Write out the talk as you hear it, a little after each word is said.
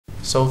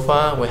So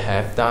far, we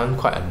have done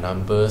quite a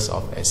number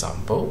of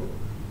examples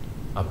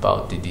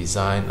about the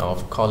design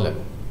of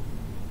column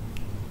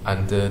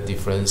under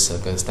different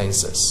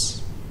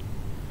circumstances.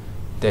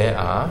 There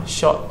are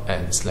short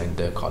and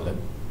slender column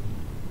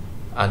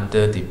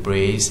under the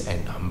brace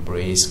and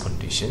unbrace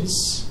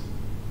conditions,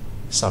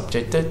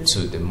 subjected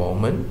to the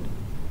moment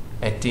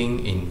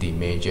acting in the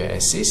major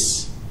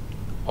axis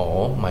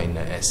or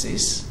minor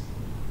axis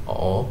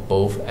or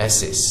both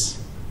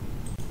axes.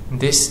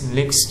 This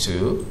leads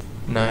to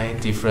 9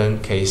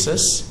 different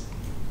cases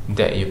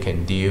that you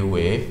can deal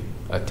with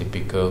a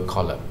typical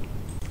column.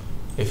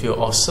 If you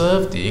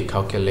observe the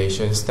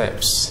calculation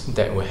steps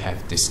that we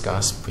have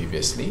discussed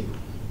previously,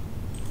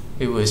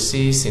 you will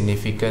see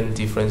significant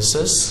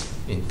differences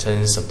in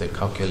terms of the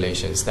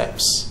calculation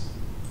steps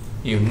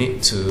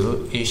unique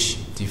to each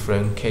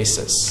different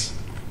cases.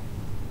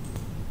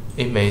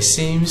 It may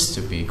seem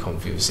to be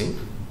confusing.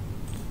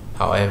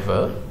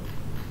 However,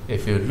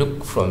 if you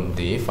look from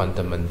the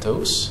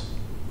fundamentals,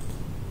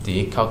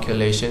 the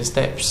calculation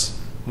steps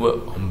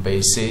work on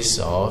basis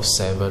of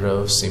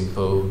several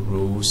simple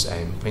rules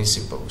and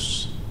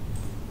principles.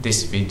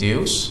 These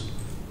videos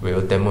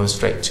will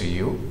demonstrate to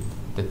you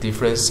the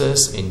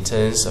differences in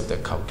terms of the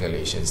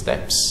calculation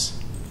steps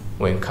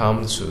when it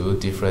comes to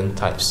different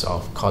types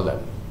of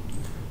column.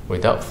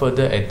 Without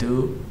further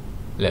ado,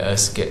 let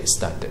us get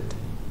started.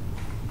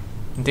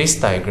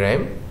 This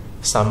diagram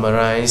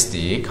summarizes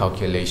the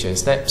calculation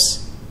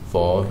steps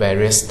for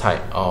various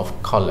types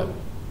of column.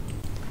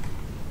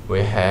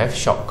 We have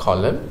short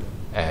column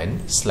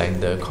and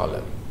slender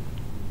column.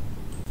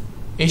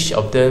 Each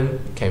of them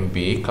can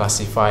be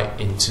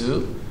classified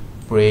into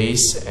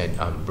brace and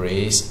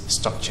unbrace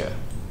structure.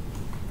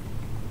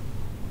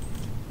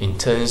 In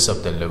terms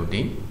of the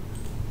loading,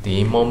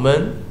 the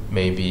moment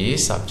may be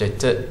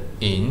subjected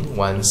in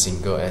one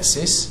single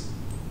axis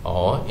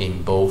or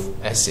in both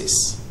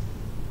axes.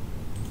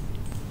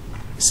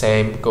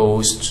 Same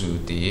goes to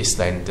the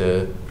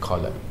slender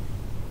column.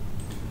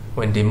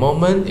 When the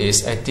moment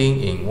is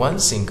acting in one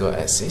single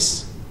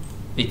axis,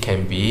 it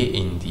can be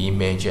in the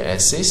major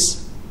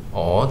axis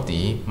or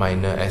the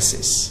minor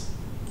axis.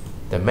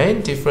 The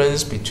main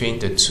difference between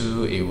the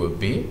two it will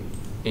be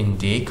in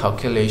the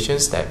calculation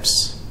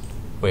steps.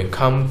 When it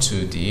comes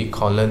to the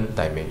column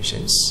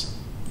dimensions,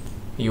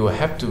 you will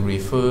have to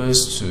refer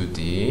to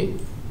the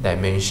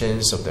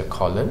dimensions of the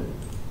column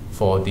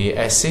for the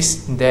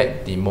axis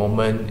that the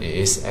moment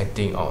is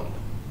acting on.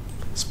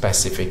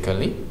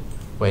 Specifically,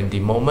 when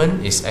the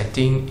moment is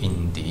acting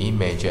in the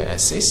major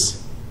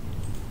axis,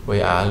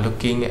 we are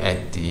looking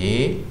at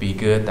the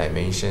bigger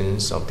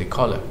dimensions of the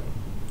column,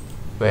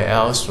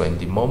 whereas when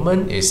the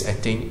moment is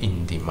acting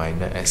in the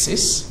minor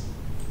axis,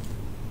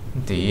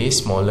 the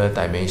smaller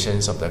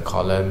dimensions of the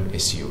column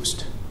is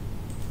used.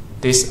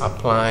 This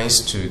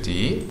applies to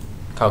the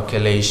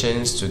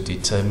calculations to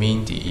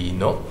determine the E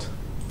naught,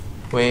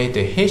 where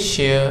the H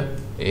here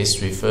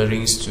is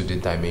referring to the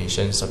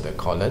dimensions of the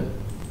column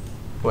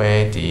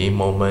where the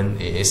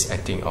moment is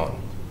acting on.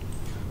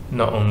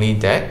 Not only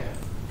that,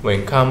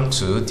 when it comes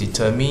to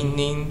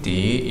determining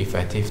the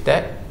effective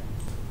depth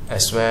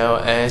as well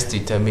as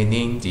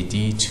determining the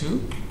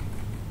D2,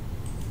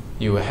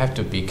 you will have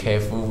to be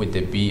careful with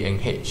the B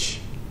and H.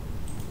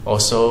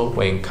 Also,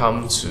 when it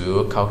comes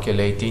to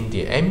calculating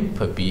the M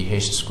per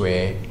BH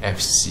square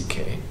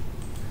FCK,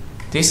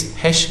 this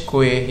H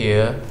square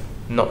here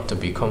not to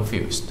be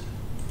confused.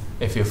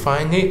 If you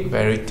find it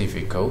very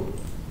difficult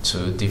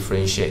to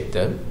differentiate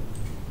them,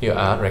 you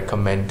are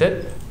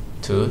recommended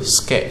to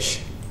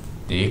sketch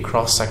the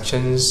cross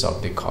sections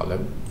of the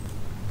column,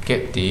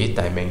 get the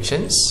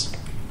dimensions,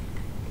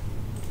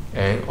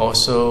 and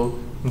also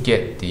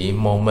get the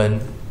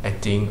moment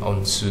acting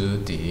onto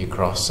the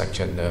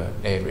cross-sectional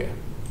area.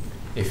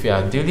 If you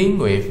are dealing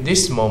with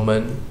this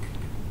moment,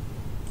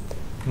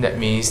 that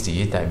means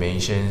the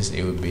dimensions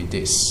it will be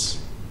this.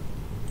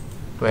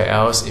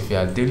 Whereas if you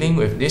are dealing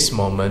with this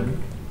moment,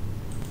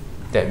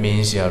 that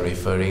means you are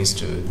referring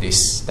to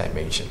these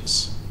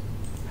dimensions.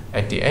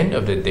 At the end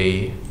of the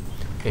day,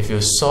 if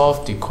you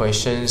solve the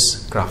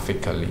questions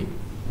graphically,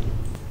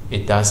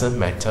 it doesn't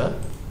matter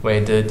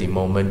whether the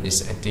moment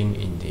is acting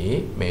in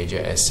the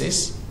major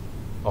axis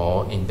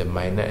or in the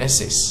minor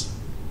axis.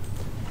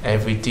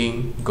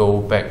 Everything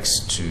goes back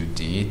to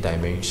the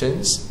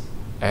dimensions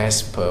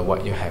as per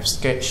what you have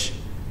sketched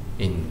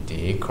in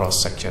the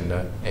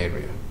cross-sectional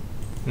area.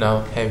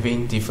 Now,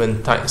 having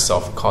different types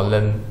of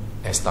column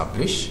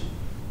established,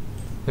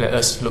 let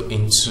us look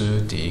into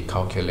the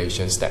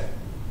calculation step.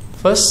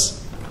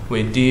 First,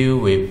 we deal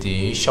with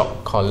the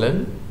short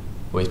column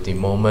with the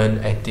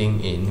moment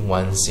acting in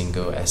one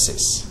single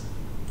axis.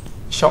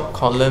 Short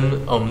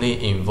column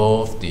only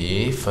involve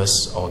the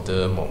first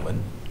order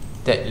moment.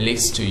 That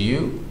leads to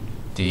you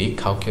the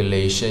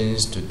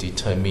calculations to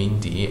determine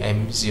the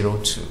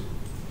M02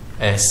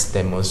 as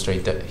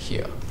demonstrated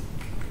here.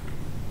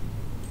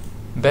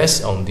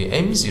 Based on the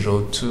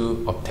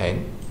M02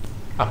 obtained,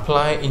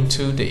 apply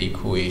into the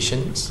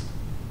equations,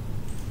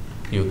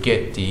 you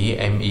get the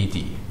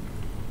MED.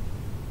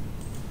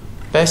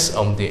 Based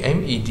on the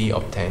MED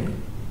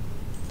obtained,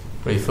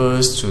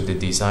 refers to the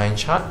design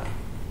chart.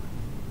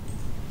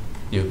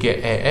 You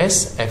get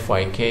AS,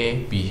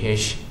 FYK,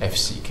 BH,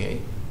 FCK,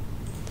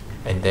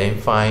 and then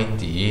find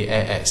the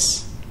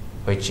AS,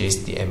 which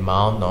is the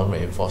amount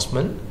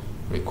non-reinforcement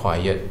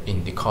required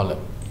in the column,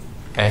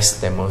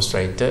 as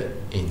demonstrated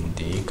in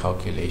the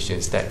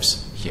calculation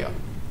steps here.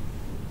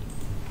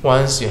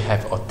 Once you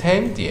have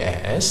obtained the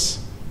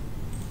AS,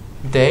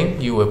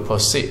 then you will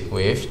proceed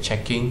with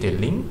checking the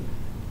link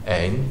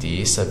and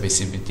the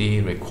serviceability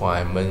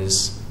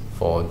requirements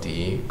for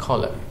the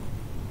column.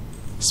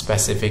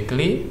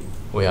 Specifically,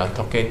 we are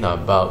talking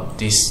about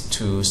these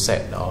two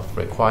sets of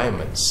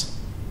requirements.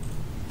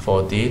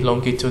 For the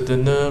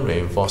longitudinal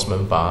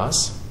reinforcement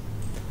bars,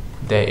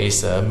 there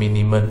is a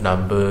minimum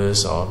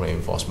numbers of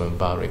reinforcement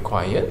bar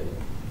required,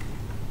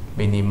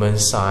 minimum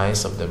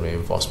size of the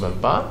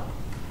reinforcement bar,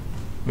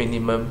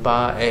 minimum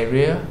bar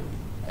area,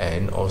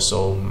 and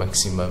also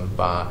maximum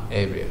bar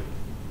area.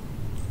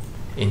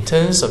 In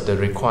terms of the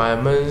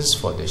requirements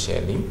for the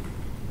shelling,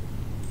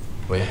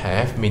 we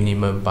have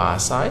minimum bar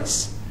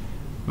size,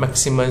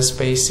 maximum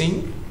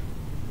spacing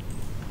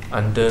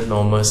under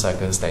normal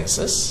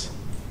circumstances,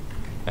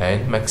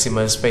 and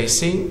maximum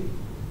spacing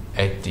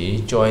at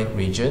the joint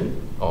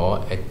region or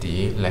at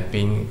the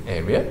lapping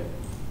area,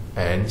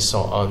 and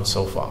so on and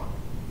so forth.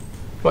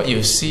 What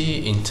you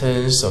see in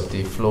terms of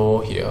the flow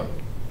here,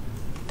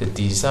 the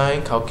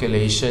design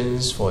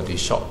calculations for the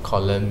short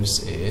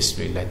columns is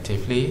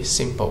relatively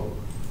simple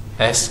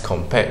as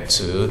compared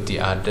to the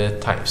other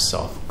types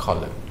of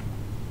column.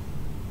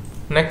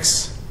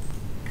 Next,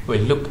 we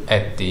look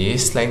at the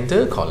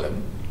slender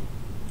column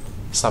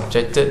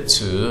subjected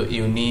to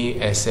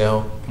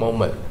uni-axial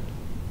moment.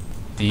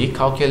 The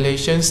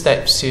calculation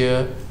steps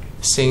here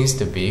seems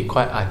to be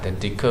quite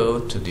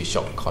identical to the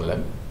short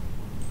column,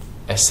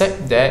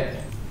 except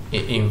that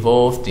it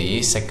involves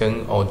the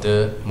second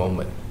order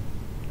moment.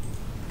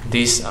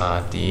 These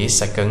are the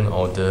second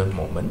order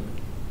moment.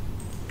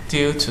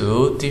 Due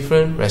to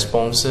different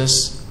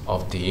responses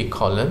of the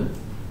column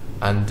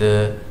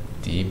under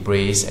the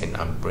braced and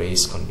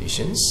unbraced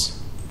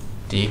conditions,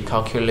 the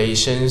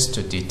calculations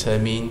to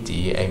determine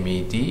the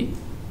MED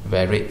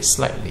varied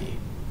slightly.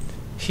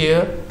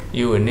 Here,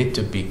 you will need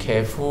to be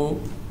careful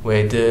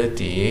whether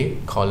the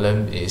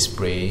column is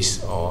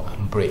braced or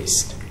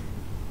unbraced.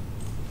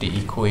 The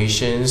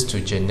equations to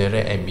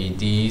generate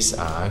MEDs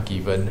are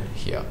given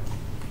here.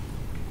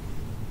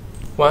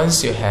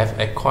 Once you have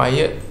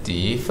acquired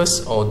the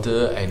first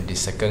order and the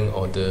second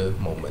order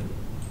moment,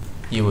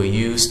 you will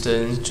use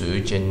them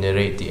to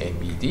generate the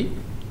MED,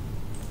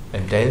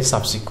 and then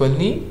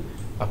subsequently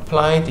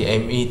apply the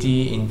MED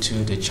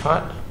into the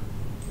chart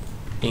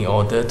in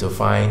order to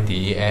find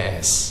the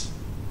AS.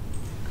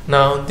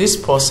 Now, this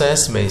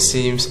process may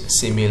seem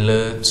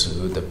similar to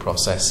the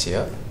process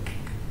here,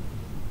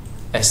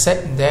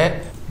 except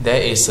that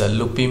there is a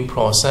looping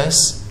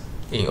process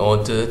in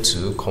order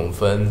to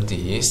confirm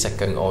the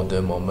second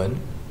order moment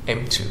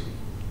M2.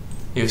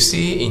 You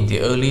see, in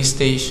the early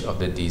stage of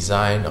the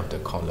design of the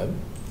column,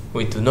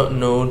 we do not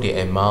know the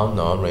amount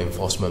of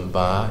reinforcement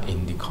bar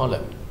in the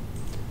column.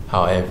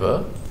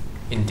 However,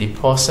 in the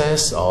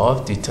process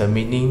of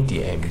determining the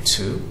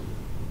M2,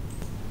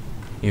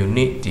 you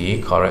need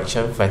the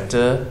correction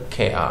factor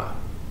KR,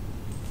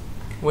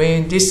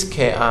 where this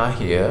KR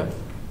here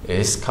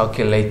is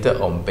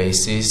calculated on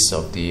basis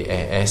of the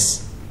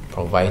AS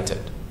provided.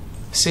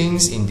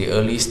 Since in the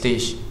early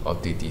stage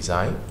of the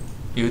design,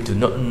 you do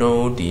not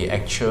know the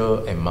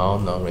actual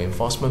amount of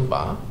reinforcement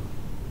bar,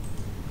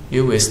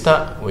 you will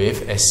start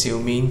with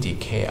assuming the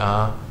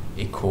KR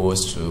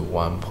equals to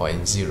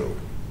 1.0.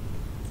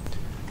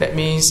 That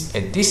means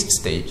at this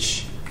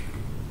stage,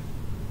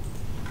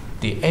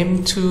 the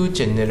M2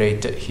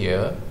 generated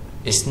here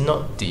is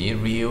not the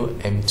real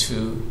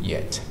M2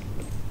 yet.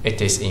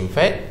 It is in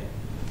fact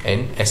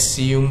an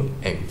assumed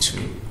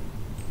M2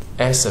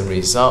 as a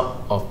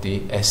result of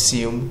the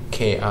assumed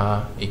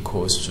KR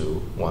equals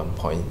to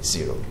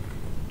 1.0.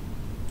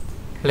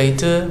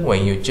 Later,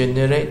 when you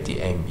generate the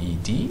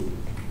MED,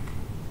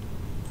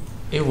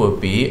 it will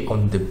be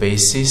on the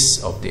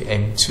basis of the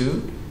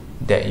M2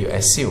 that you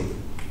assume.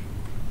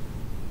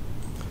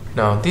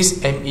 Now,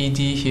 this MED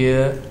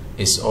here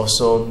is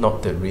also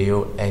not the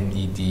real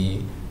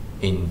MED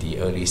in the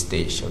early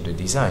stage of the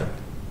design.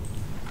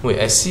 We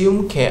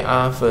assume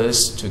KR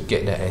first to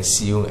get the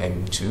assumed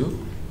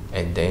M2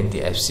 and then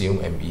the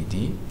assumed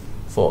MED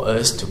for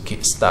us to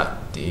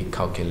kickstart the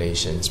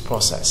calculations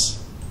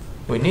process.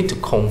 We need to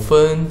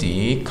confirm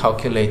the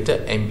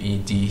calculated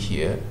MED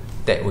here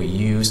that we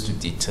use to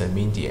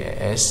determine the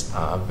AS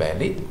are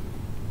valid,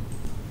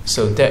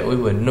 so that we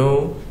will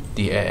know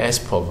the AS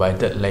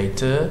provided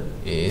later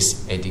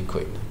is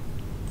adequate.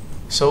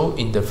 So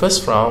in the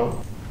first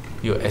round,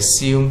 you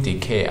assume the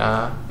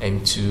KR,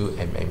 M2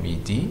 and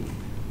MED.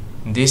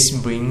 This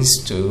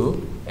brings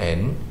to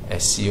an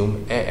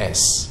assumed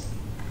AS.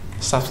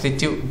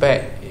 Substitute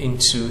back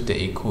into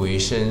the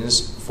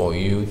equations for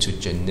you to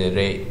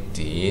generate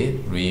the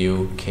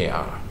real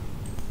KR.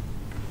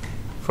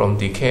 From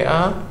the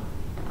KR,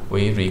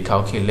 we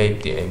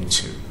recalculate the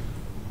M2.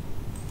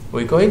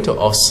 we're going to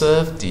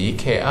observe the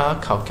KR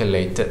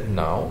calculated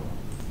now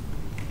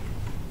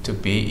to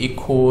be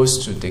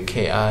equals to the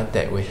KR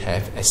that we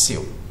have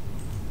assumed.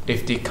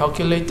 If the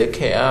calculated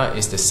KR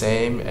is the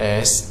same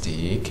as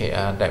the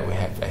KR that we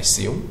have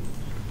assumed,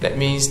 that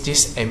means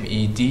this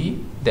MED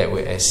that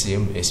we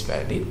assume is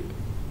valid,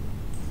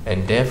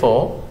 and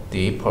therefore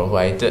the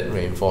provided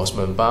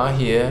reinforcement bar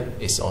here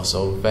is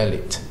also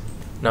valid.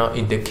 Now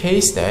in the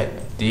case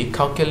that the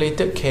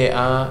calculated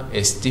KR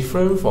is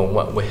different from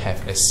what we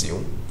have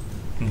assumed,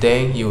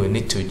 then you will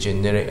need to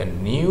generate a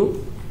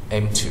new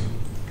M2.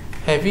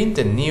 Having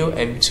the new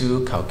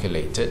M2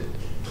 calculated,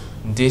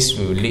 this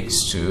will lead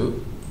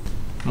to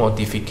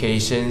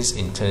modifications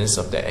in terms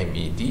of the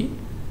MED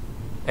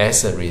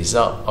as a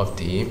result of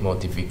the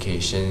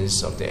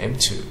modifications of the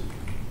M2.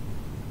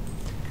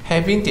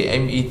 Having the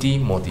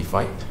MED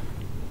modified,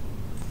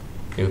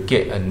 you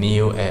get a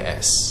new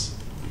AS,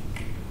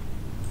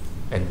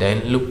 and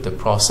then loop the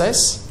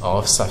process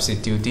of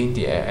substituting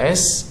the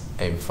AS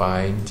and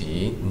find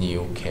the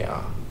new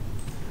KR.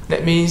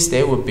 That means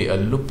there will be a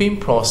looping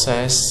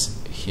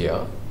process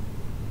here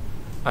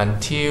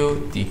until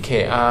the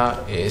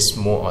KR is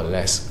more or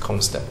less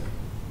constant.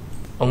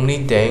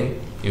 Only then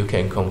you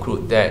can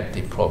conclude that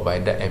the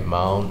provided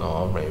amount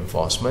of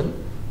reinforcement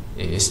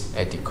is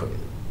adequate.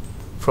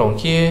 From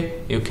here,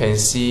 you can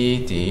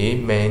see the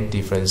main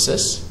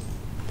differences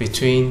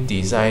between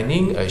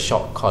designing a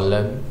short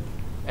column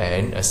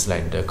and a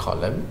slender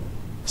column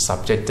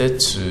subjected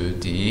to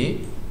the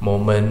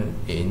moment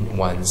in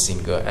one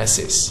single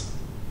axis.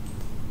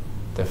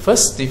 The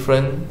first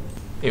difference,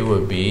 it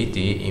will be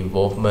the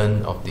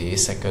involvement of the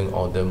second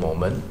order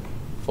moment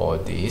for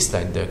the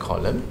slender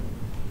column,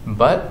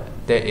 but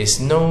there is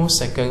no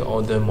second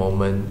order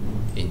moment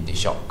in the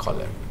short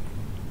column.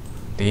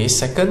 The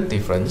second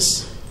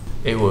difference,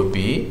 it will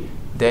be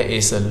there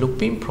is a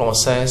looping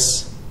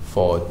process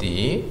for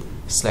the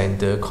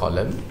slender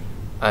column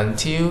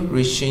until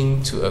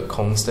reaching to a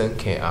constant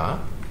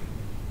KR,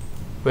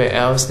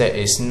 whereas there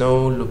is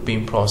no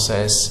looping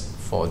process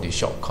for the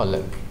short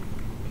column.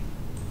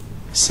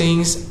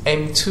 Since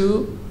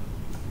M2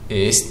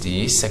 is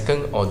the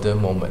second order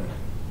moment,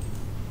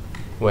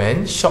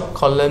 when short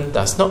column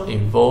does not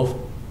involve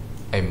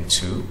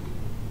M2,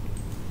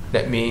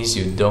 that means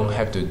you don't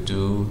have to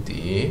do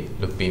the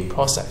looping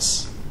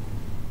process.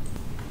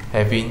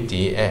 Having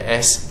the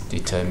AS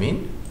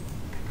determined,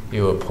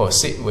 you will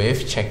proceed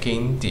with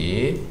checking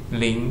the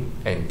link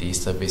and the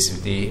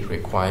serviceability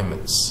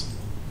requirements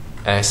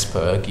as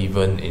per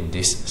given in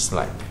this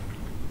slide.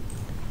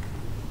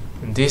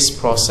 This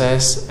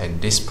process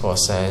and this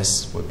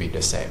process will be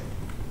the same.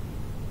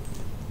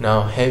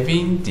 Now,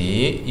 having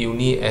the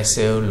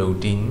uniaxial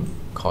loading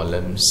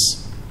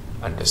columns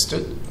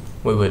understood,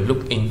 we will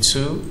look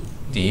into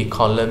the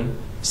column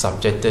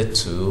subjected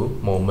to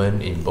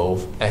moment in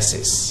both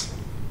axes.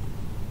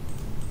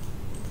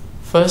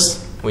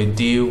 First, we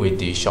deal with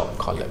the short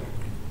column.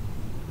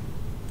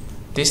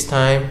 This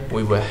time,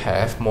 we will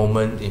have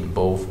moment in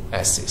both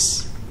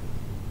axes.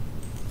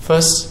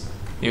 First,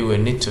 you will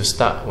need to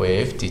start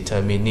with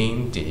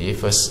determining the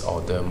first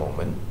order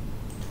moment.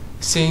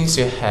 Since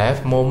you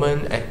have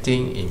moment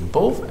acting in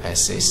both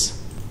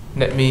axes,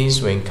 that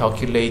means when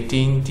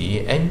calculating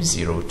the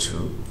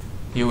M02,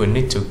 you will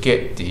need to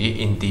get the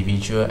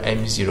individual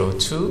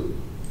M02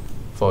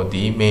 for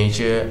the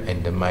major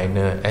and the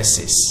minor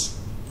axis.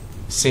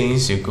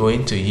 Since you're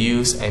going to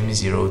use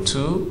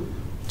M02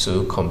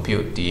 to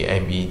compute the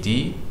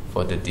MED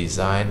for the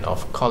design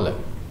of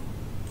column.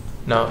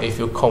 Now, if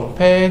you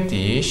compare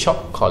the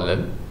short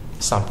column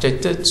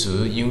subjected to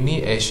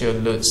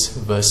uniaxial loads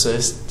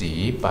versus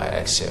the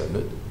biaxial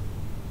load,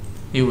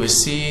 you will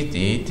see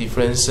the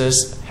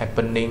differences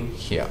happening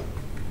here.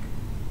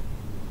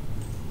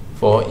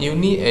 For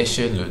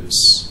uniaxial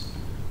loads,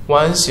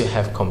 once you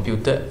have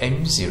computed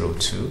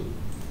M02,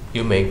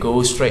 you may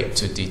go straight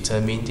to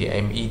determine the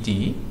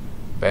MED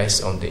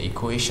based on the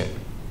equation,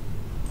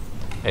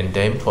 and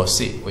then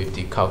proceed with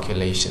the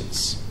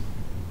calculations.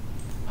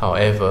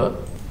 However,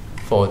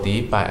 for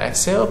the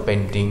biaxial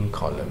bending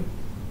column,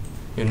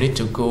 you need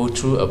to go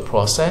through a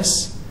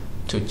process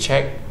to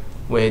check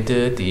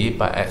whether the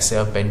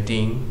biaxial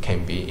bending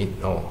can be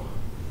ignored.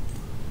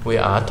 We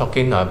are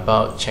talking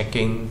about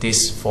checking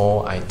these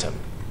 4 items.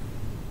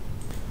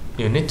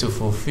 You need to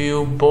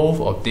fulfill both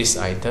of these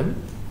items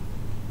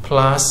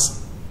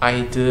plus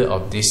either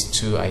of these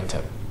 2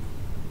 items.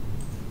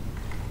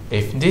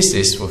 If this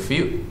is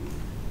fulfilled,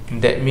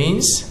 that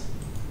means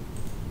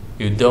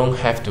you don't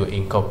have to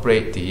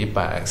incorporate the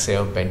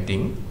biaxial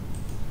bending.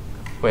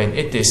 When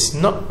it is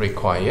not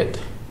required,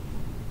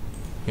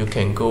 you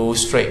can go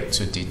straight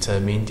to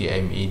determine the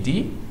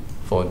MED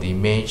for the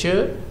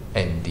major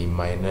and the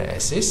minor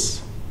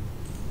axis.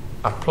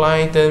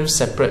 Apply them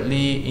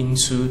separately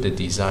into the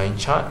design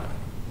chart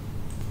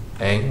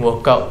and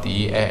work out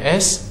the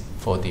AS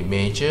for the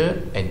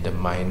major and the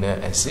minor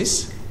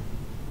axis.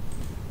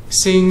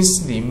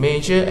 Since the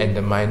major and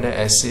the minor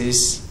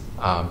axis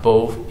are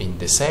both in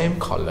the same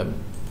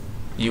column,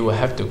 you will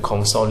have to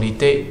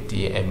consolidate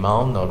the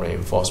amount of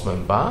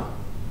reinforcement bar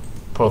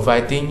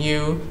providing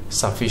you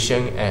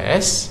sufficient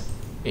AS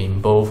in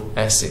both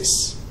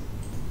axes.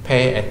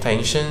 Pay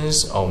attention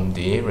on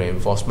the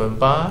reinforcement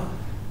bar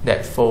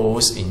that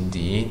falls in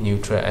the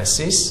neutral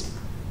axis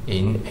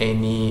in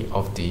any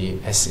of the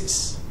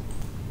axes.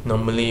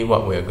 Normally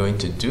what we are going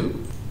to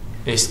do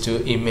is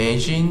to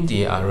imagine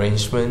the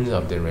arrangement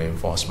of the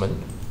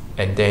reinforcement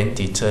and then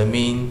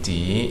determine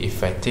the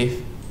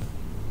effective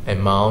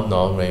amount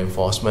of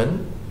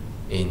reinforcement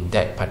in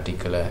that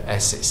particular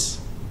axis.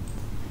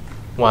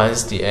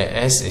 Once the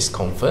AS is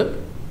confirmed,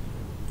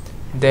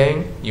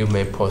 then you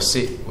may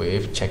proceed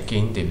with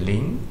checking the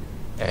link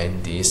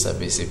and the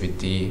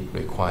serviceability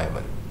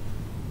requirement.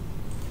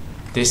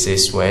 This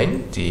is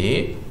when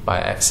the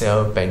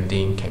biaxial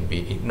bending can be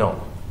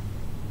ignored.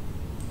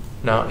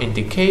 Now, in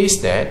the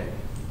case that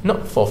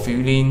not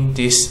fulfilling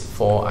this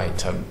 4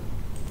 items,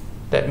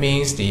 that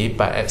means the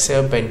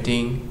biaxial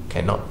bending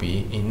cannot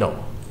be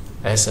ignored.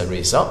 As a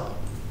result,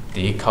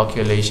 the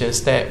calculation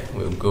step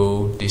will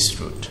go this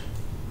route.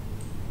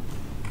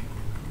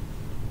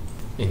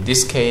 In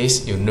this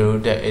case, you know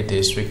that it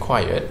is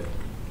required.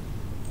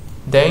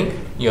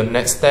 Then, your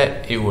next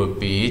step it will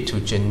be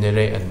to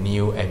generate a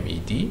new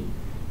MED,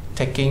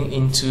 taking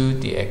into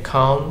the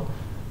account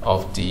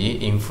of the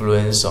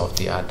influence of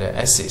the other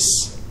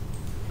axis.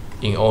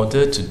 In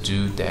order to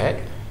do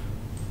that,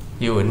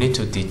 you will need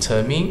to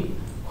determine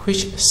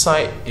which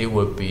side it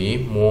will be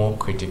more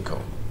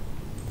critical.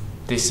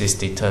 This is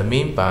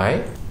determined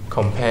by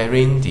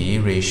comparing the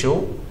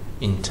ratio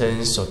in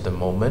terms of the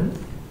moment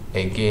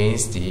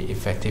against the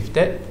effective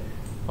depth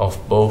of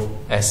both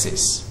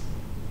axes.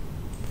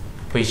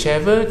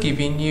 Whichever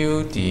giving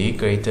you the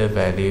greater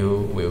value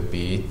will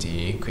be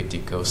the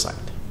critical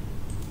side.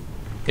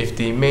 If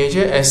the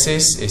major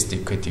axis is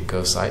the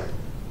critical side,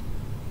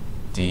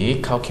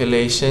 the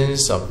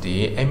calculations of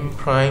the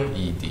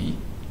M'(ED)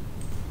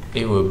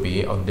 it will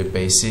be on the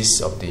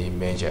basis of the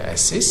major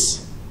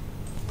axis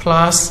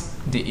plus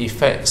the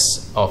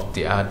effects of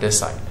the other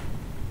side.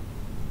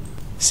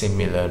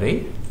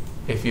 Similarly,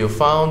 if you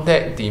found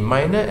that the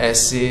minor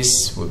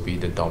axis will be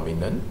the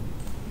dominant,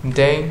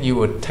 then you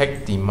will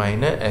take the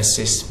minor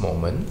axis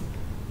moment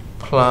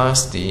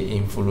plus the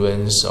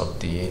influence of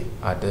the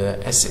other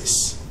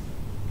axis.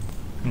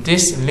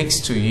 This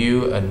leads to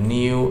you a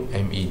new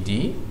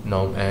MED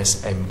known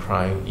as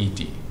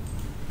M'(ED).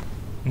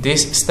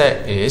 This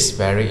step is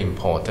very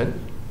important,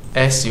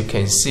 as you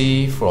can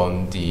see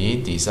from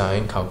the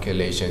design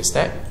calculation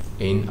step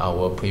in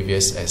our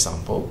previous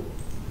example.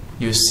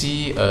 You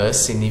see a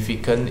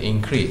significant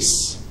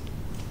increase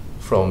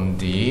from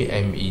the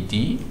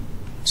MED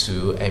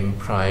to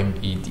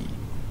M'(ED).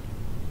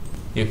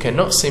 You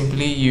cannot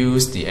simply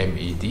use the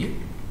MED,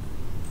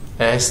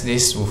 as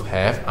this would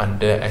have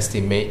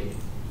underestimated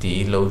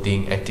the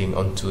loading acting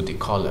onto the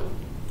column.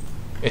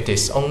 It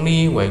is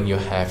only when you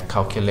have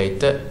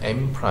calculated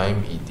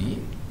M'(ED,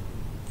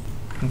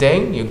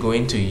 then you're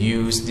going to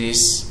use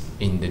this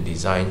in the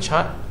design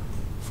chart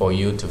for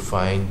you to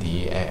find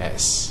the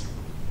AS.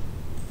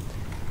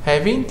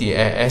 Having the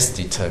AS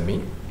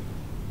determined,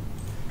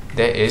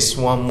 there is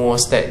one more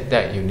step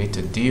that you need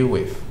to deal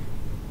with,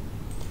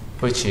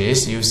 which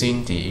is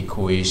using the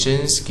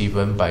equations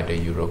given by the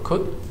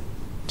Eurocode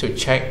to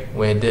check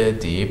whether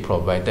the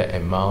provided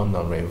amount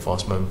of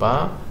reinforcement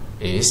bar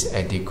is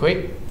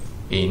adequate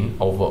in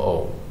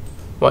overall.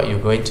 What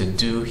you're going to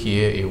do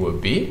here, it will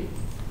be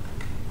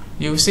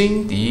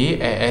using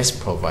the AS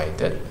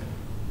provided,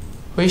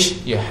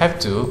 which you have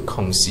to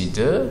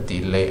consider the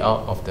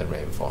layout of the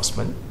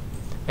reinforcement,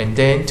 and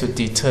then to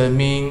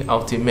determine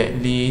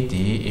ultimately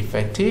the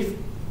effective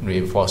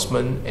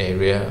reinforcement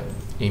area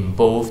in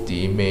both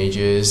the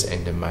majors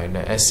and the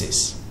minor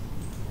axes.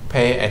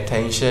 Pay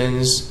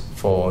attention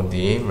for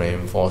the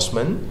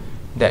reinforcement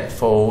that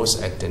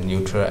falls at the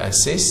neutral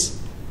axis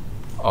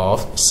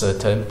of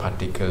certain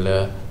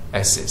particular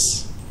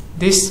axis.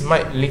 This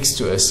might lead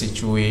to a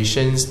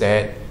situation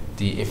that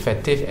the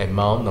effective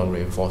amount of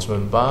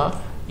reinforcement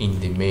bar in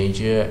the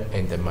major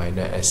and the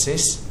minor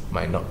axis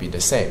might not be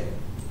the same.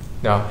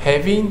 Now,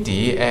 having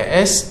the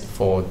AS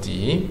for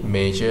the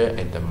major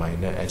and the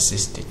minor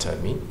axis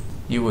determined,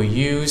 you will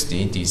use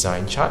the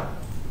design chart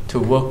to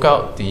work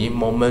out the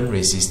moment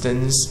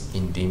resistance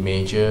in the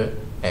major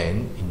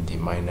and in the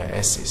minor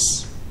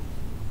axis.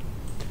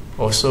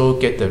 Also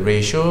get the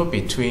ratio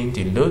between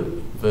the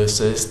load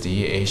versus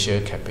the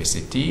axial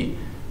capacity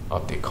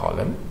of the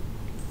column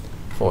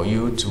for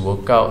you to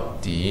work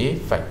out the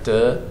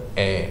factor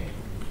A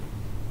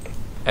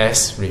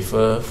as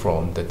referred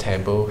from the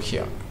table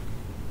here.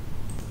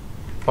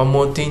 One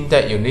more thing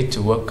that you need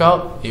to work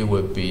out, it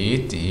will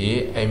be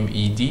the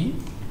MED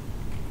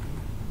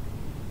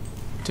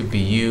to be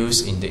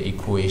used in the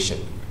equation.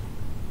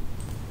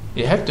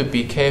 You have to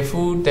be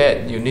careful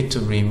that you need to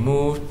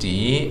remove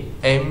the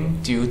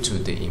M due to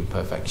the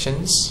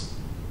imperfections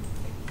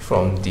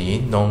from the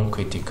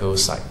non-critical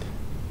side.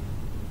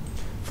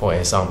 For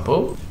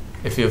example,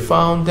 if you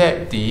found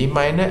that the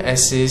minor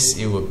axis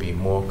it will be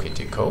more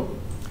critical,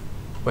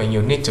 when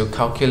you need to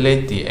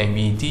calculate the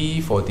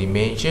MED for the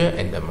major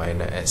and the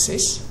minor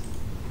axis,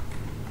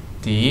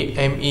 the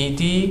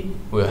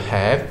MED will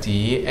have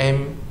the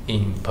M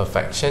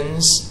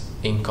imperfections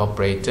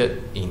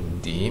incorporated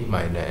in the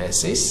minor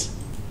axis,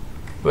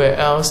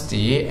 whereas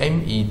the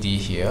MED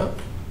here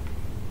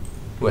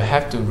will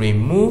have to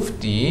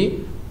remove the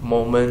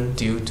moment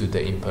due to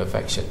the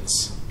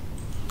imperfections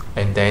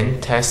and then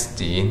test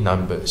the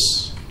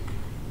numbers.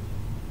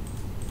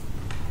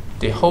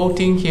 The whole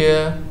thing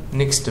here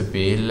needs to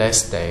be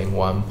less than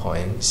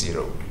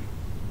 1.0.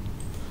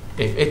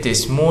 If it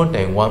is more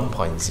than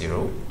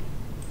 1.0,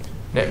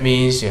 that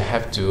means you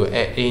have to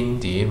add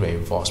in the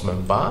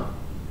reinforcement bar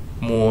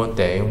more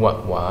than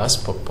what was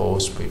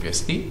proposed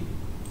previously,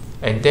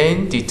 and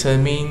then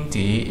determine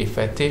the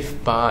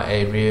effective bar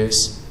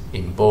areas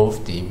in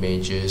both the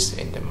majors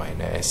and the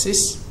minor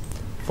axis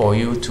for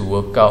you to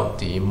work out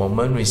the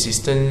moment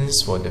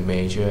resistance for the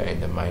major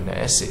and the minor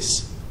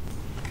axis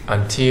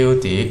until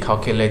the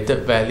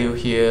calculated value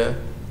here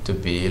to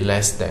be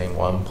less than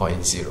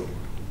 1.0.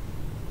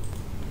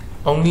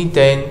 Only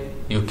then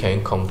you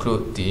can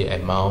conclude the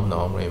amount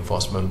of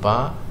reinforcement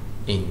bar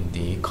in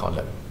the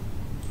column.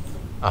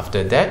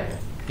 After that,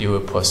 you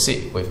will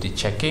proceed with the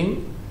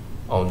checking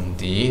on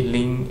the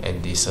link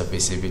and the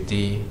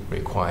serviceability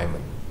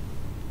requirement.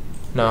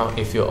 Now,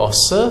 if you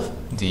observe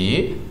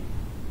the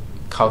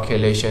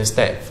calculation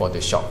step for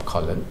the short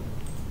column,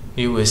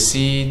 you will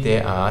see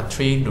there are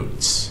three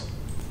routes.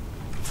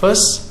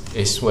 First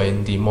is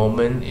when the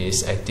moment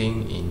is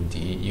acting in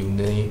the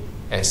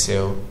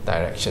uniaxial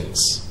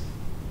directions.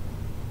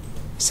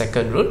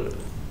 Second route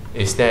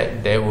is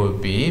that there will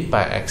be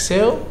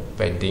biaxial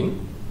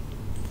bending,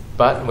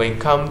 but when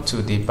come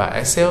to the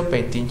biaxial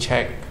bending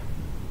check,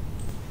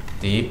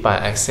 the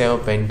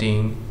biaxial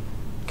bending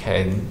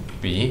can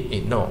be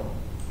ignored.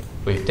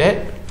 With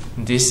that,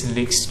 this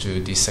leads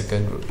to the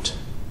second route.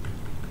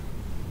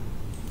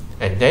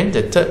 And then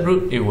the third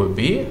route, it will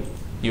be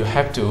you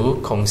have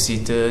to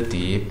consider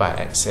the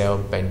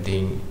biaxial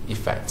bending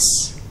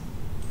effects,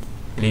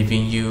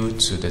 leaving you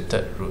to the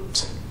third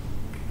route.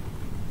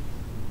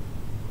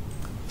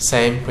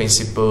 Same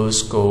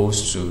principles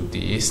goes to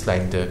the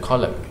slender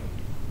column.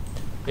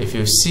 If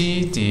you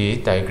see the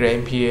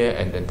diagram here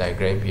and the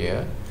diagram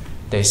here,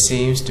 they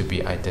seems to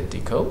be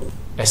identical,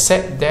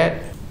 except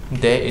that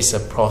there is a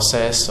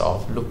process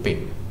of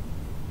looping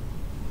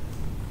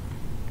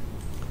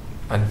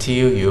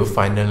until you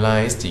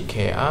finalize the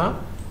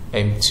KR,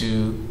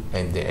 M2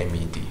 and the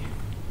MED.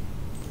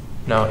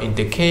 Now in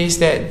the case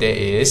that there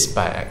is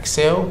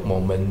biaxial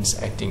moments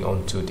acting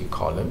onto the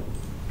column,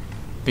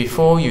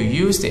 before you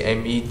use the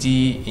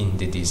MED in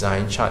the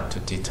design chart to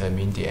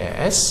determine the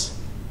AS,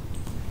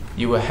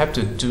 you will have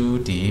to do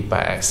the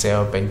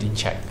biaxial bending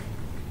check.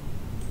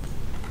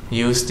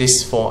 Use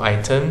these four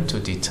items to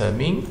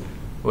determine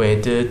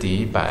whether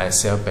the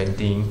biaxial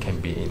bending can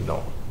be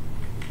ignored.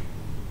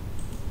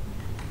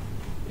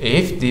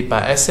 If the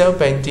biaxial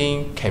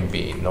bending can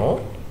be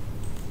ignored,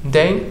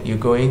 then you're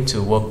going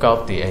to work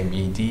out the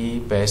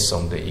MED based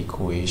on the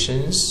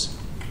equations,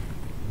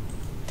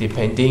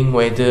 depending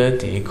whether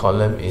the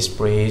column is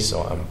braced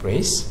or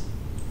unbraced,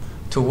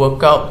 to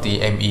work out the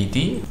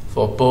MED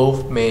for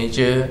both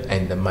major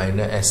and the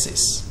minor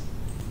axis,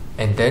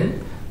 and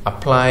then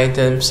apply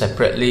them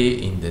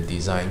separately in the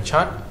design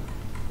chart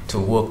to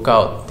work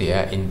out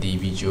their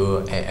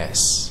individual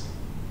AS.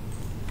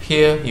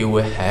 Here you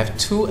will have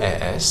two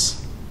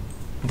AS.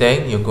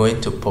 Then you're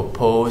going to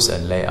propose a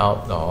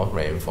layout of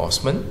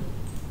reinforcement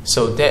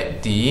so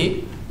that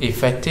the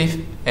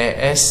effective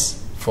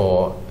AS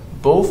for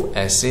both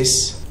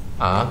axes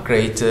are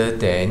greater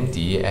than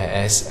the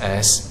AS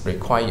as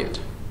required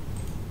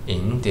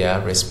in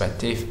their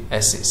respective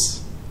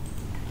axes.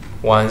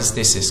 Once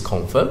this is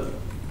confirmed,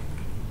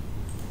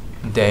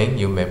 then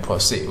you may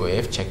proceed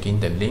with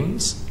checking the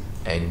links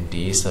and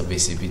the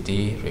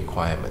serviceability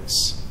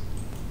requirements.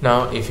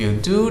 Now, if you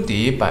do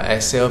the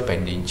biaxial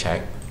bending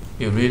check,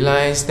 you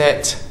realize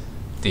that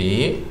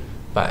the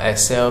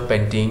biaxial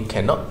bending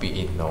cannot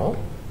be ignored.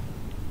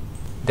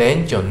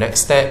 Then your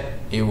next step,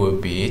 it will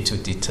be to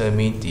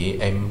determine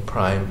the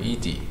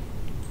M'(ED),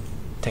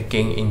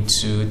 taking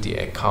into the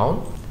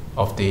account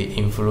of the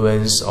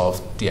influence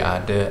of the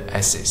other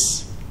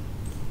axis.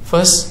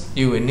 First,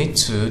 you will need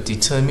to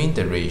determine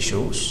the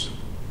ratios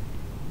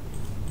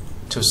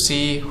to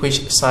see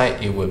which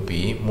side it will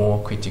be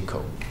more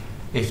critical.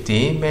 If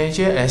the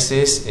major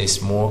axis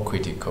is more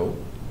critical,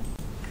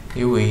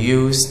 you will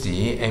use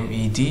the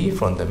MED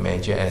from the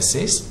major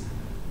axis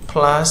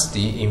plus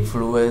the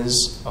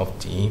influence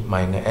of the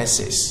minor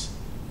axis.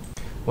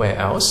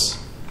 Whereas,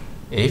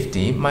 if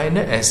the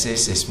minor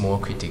axis is more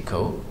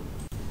critical,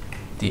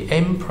 the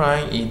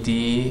M'(ED)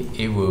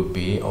 it will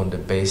be on the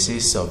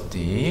basis of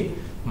the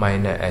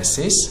minor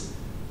axis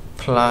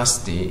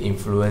plus the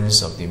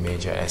influence of the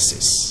major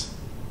axis.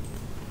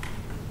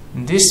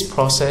 This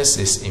process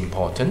is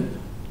important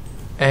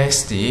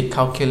as the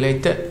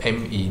calculated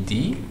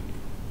MED,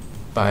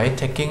 by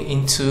taking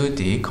into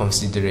the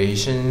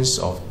considerations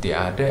of the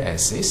other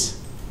axis,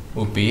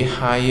 will be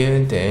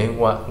higher than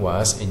what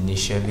was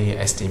initially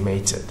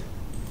estimated.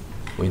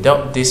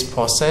 Without this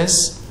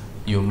process,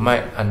 you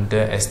might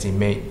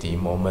underestimate the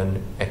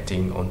moment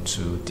acting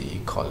onto the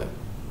column.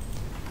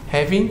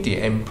 Having the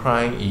M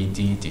prime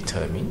ED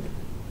determined,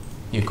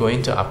 you're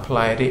going to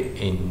apply it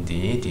in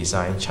the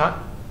design chart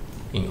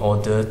in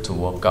order to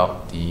work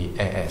out the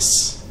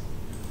AS.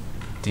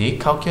 The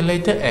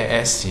calculated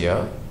AS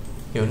here,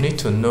 you need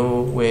to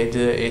know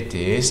whether it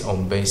is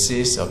on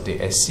basis of the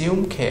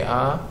assumed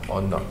KR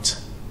or not.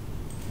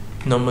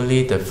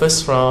 Normally, the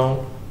first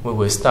round, we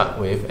will start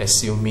with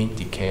assuming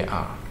the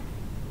KR.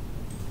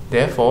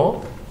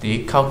 Therefore,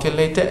 the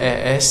calculated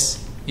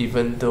AS,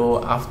 even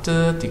though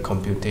after the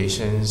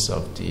computations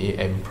of the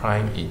M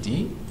prime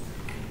ED,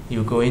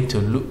 you're going to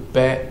look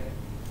back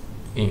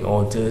in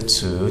order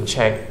to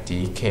check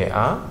the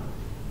KR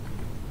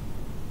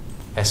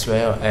as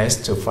well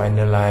as to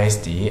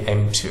finalize the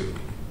M2,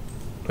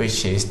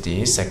 which is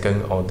the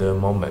second order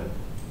moment.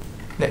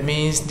 That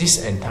means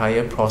this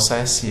entire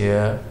process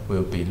here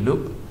will be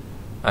looped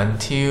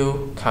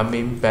until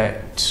coming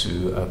back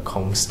to a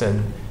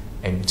constant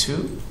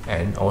M2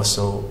 and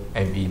also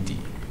MED.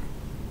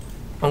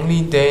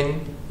 Only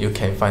then you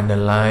can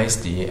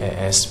finalize the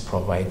AS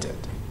provided.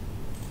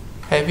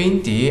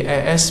 Having the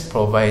AS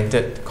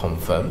provided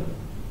confirmed,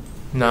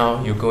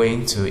 now you're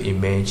going to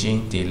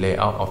imagine the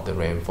layout of the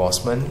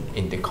reinforcement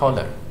in the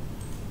column.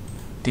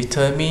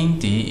 Determine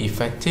the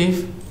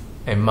effective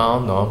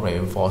amount of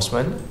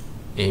reinforcement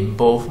in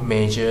both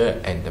major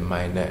and the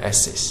minor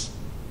axis.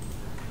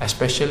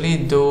 Especially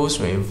those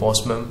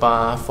reinforcement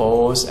bar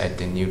falls at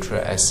the neutral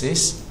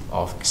axis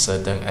of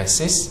certain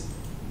axis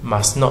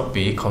must not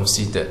be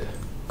considered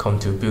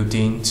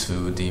contributing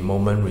to the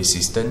moment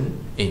resistance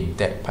in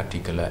that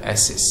particular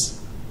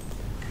axis.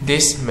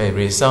 This may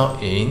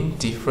result in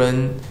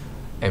different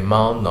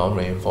amount of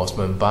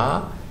reinforcement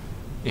bar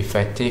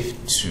effective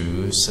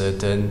to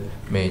certain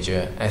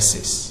major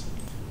axis.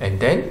 And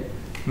then,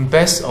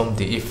 based on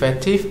the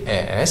effective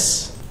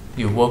AS,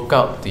 you work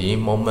out the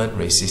moment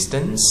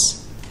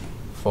resistance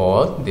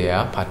for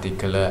their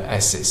particular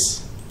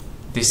axis.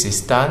 This is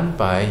done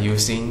by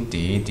using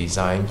the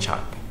design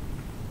chart.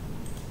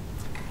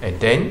 And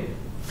then,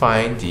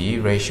 find the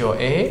ratio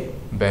A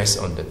based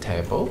on the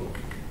table.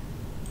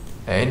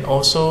 And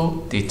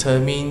also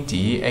determine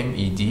the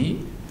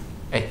MED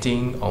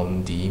acting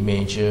on the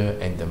major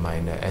and the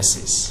minor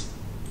axis.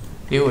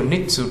 You will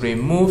need to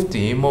remove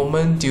the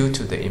moment due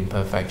to the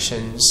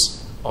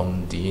imperfections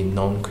on the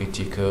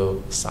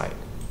non-critical side.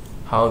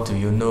 How do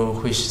you know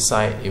which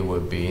side it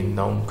will be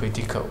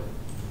non-critical?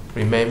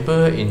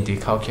 Remember in the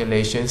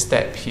calculation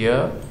step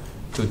here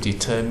to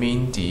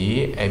determine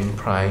the M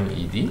prime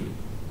ED.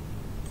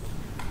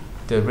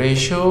 The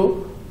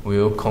ratio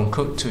will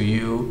conclude to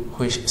you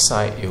which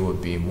side it will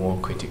be more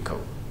critical.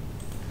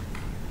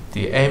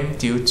 The M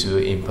due to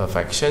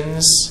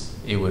imperfections,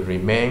 it will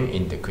remain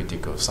in the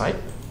critical side,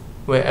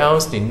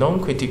 whereas the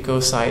non-critical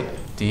side,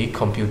 the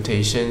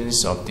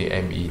computations of the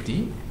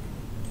MED,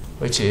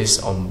 which is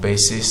on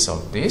basis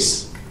of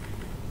this,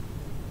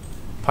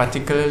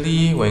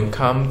 particularly when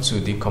come to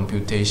the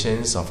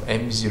computations of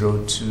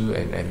M02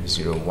 and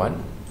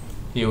M01,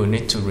 you will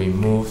need to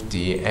remove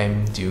the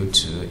M due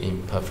to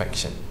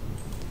imperfection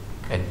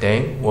and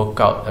then work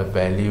out a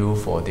value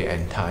for the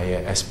entire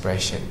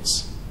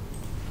expressions.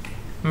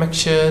 Make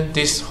sure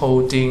this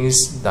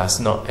holdings does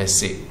not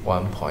exceed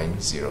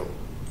 1.0.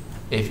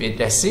 If it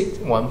exceeds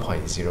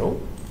 1.0,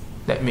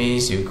 that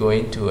means you're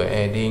going to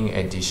adding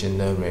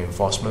additional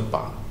reinforcement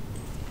bar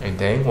and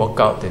then work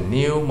out the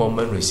new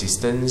moment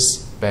resistance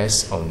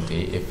based on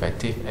the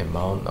effective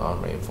amount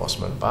of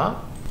reinforcement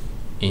bar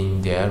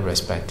in their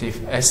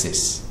respective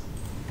axis.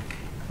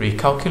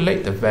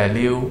 Recalculate the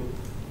value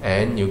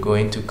and you're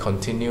going to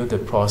continue the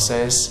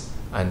process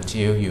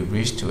until you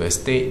reach to a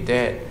state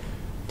that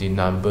the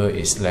number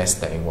is less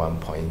than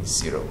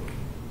 1.0.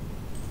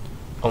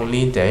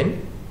 Only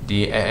then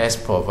the AS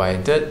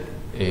provided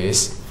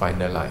is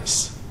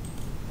finalized.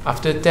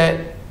 After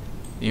that,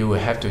 you will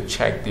have to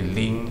check the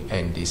link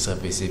and the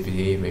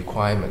serviceability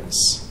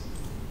requirements.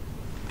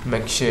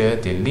 Make sure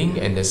the link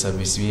and the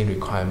serviceability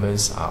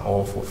requirements are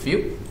all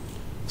fulfilled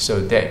so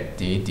that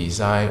the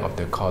design of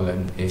the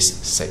column is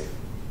safe.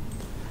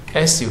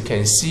 As you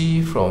can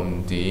see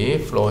from the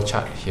flow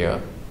chart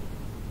here,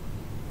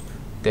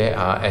 there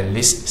are at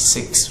least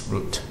 6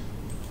 routes.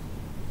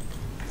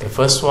 The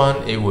first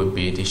one, it would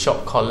be the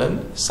short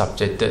column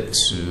subjected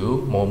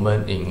to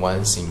moment in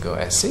one single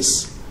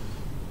axis.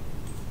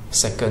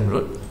 Second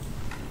route,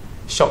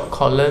 short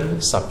column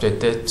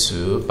subjected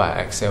to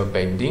biaxial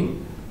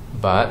bending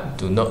but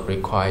do not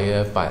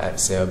require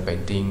biaxial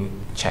bending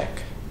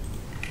check.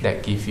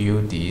 That gives you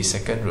the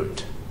second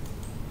route.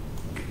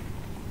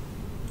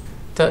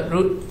 Third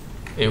route,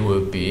 it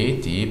will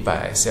be the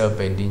biaxial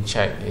bending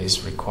check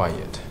is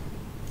required.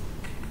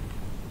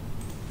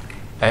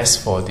 As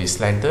for the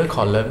slender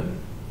column,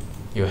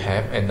 you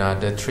have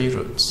another 3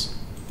 routes.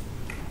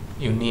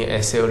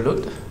 Uniaxial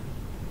load,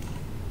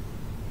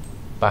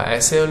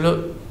 biaxial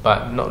load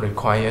but not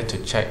required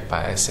to check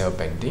biaxial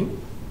bending,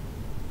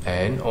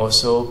 and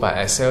also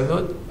biaxial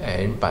load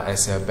and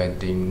biaxial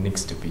bending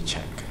needs to be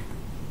checked.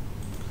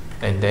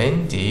 And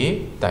then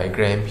the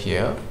diagram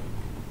here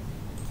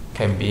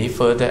can be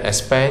further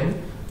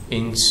expanded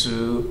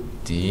into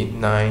the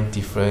 9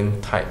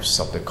 different types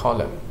of the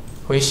column,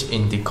 which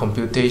in the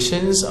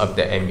computations of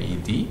the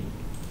MED,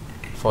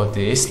 for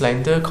the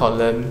slender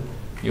column,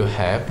 you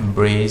have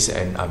braced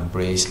and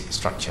unbraced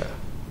structure.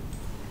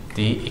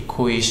 The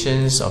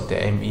equations of the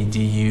MED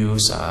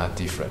used are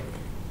different.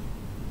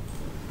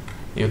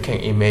 You can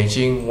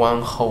imagine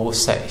one whole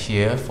set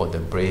here for the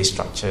braced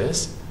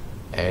structures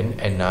and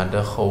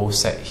another whole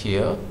set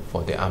here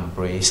for the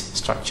unbraced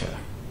structure.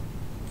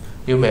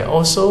 You may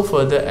also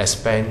further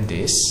expand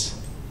this,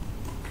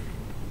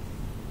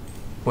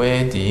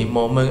 where the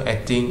moment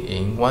acting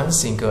in one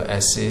single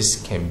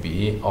axis can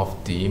be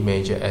of the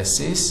major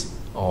axis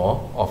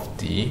or of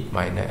the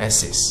minor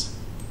axis.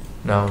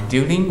 Now,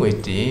 dealing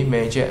with the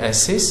major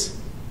axis,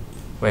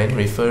 when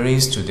referring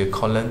to the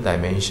column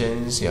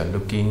dimensions, you are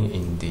looking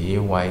in the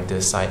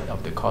wider side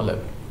of the column.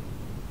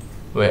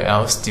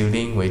 Whereas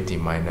dealing with the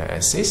minor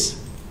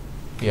axis,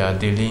 you are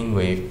dealing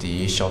with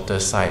the shorter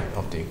side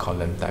of the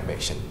column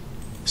dimension.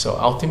 So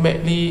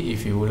ultimately,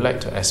 if you would like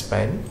to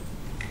expand,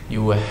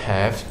 you will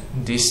have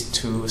these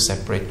two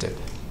separated.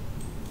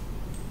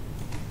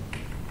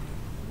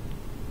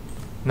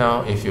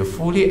 Now, if you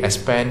fully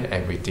expand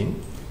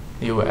everything,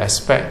 you will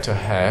expect to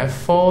have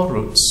 4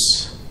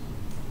 roots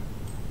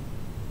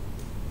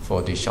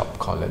for the short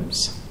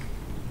columns,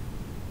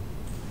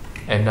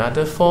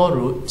 another 4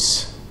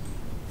 roots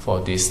for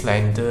the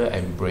slender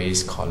and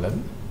braced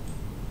column,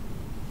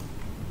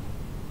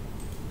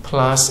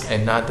 plus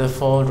another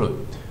 4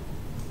 roots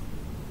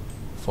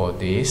for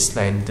the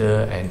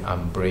slender and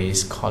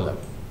unbraced column.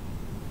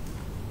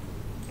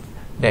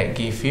 That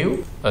gives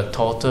you a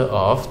total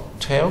of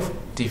 12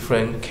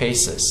 different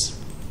cases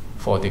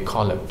for the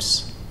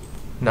columns.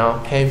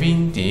 Now,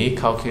 having the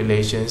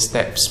calculation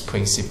steps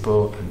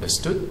principle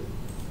understood,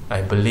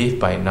 I believe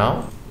by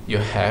now you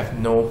have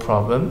no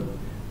problem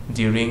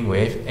dealing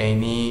with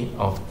any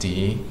of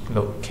the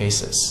load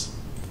cases.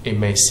 It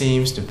may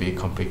seem to be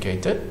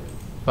complicated,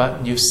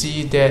 but you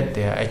see that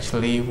they are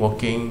actually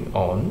working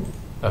on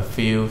a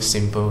few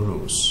simple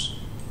rules.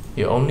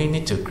 You only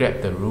need to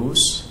grab the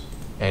rules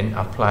and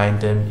apply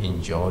them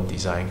in your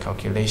design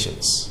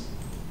calculations.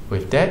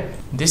 With that,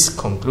 this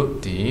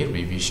concludes the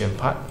revision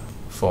part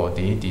for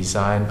the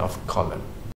design of column.